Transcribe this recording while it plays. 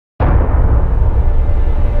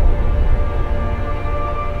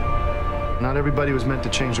everybody was meant to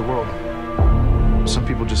change the world. Some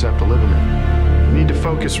people just have to live in it. You need to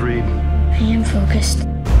focus, Reed. I am focused.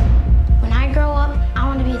 When I grow up, I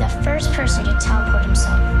want to be the first person to teleport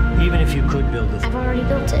himself. Even if you could build it, I've already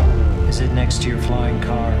built it. is it next to your flying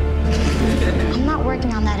car? I'm not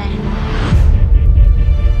working on that anymore.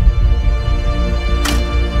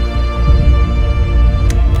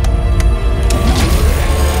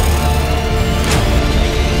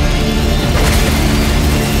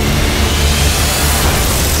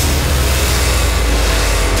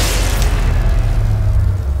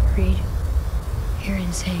 Reed, you're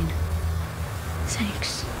insane.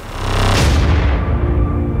 Thanks.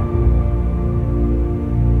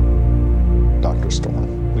 Dr.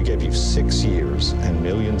 Storm, we gave you 6 years and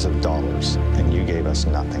millions of dollars, and you gave us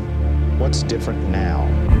nothing. What's different now?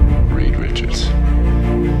 Reed Richards.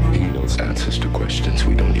 He knows answers to questions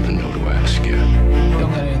we don't even know to ask yet.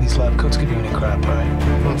 Don't let any of these lab coats give you any crap, all right?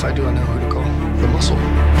 Well, if I do, I know who to call. The muscle.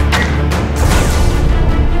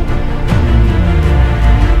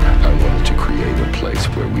 I wanted to create a place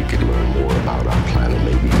where we could learn more about our planet,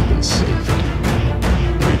 maybe even save it.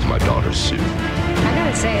 Reed's my daughter's suit. I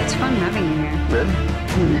gotta say, it's fun having you here. Really?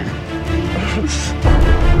 No.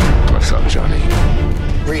 My son, Johnny.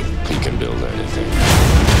 Reed. He can build anything.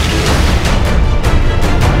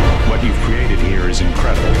 What you've created here is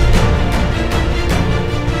incredible.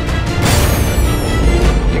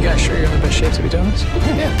 You guys sure you're in the best shape to be doing this?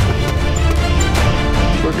 Yeah.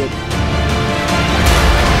 We're good.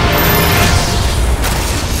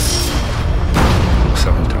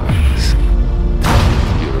 Sometimes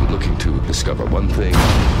you're looking to discover one thing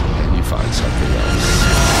and you find something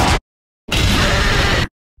else.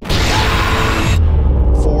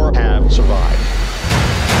 4 have survived.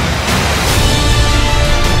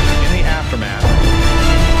 In the aftermath,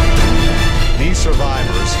 These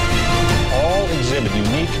survivors all exhibit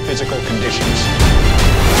unique physical conditions.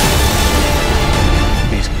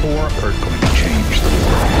 these 4 are going to change the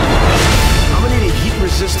world. I'm gonna need a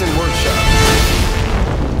heat-resistant workshop.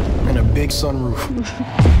 And a big sunroof.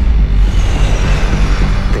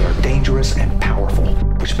 They are dangerous and powerful,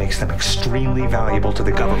 which makes them extremely valuable to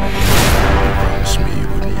the government. Promise me you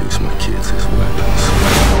wouldn't use my kids as weapons.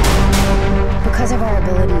 Because of our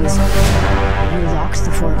abilities, he locks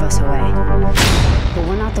the 4 of us away. But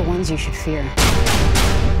we're not the ones you should fear.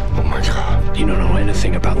 Oh my God. You don't know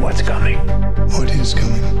anything about what's coming. What is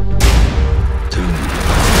coming? Dude.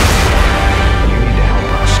 You need to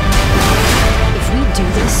help us. If we do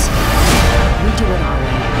this, we do it our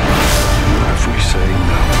way. If we say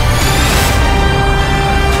no.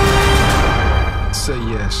 Say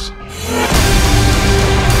yes.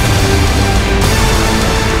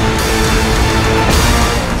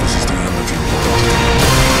 This is the end of your world.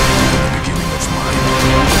 The beginning of mine.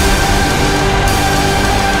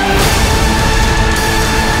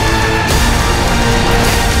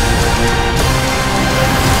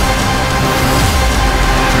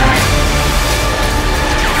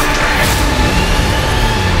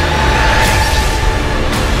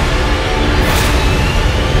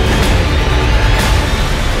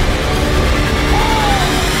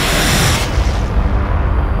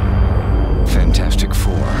 Fantastic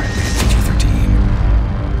Four,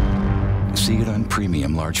 PG-13. See it on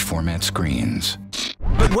premium large format screens.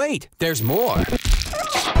 But wait, there's more.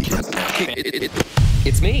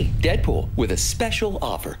 It's me, Deadpool, with a special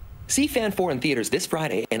offer. See Fan 4 in theaters this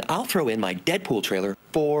Friday, and I'll throw in my Deadpool trailer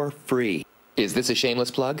for free. Is this a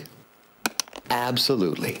shameless plug?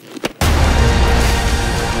 Absolutely.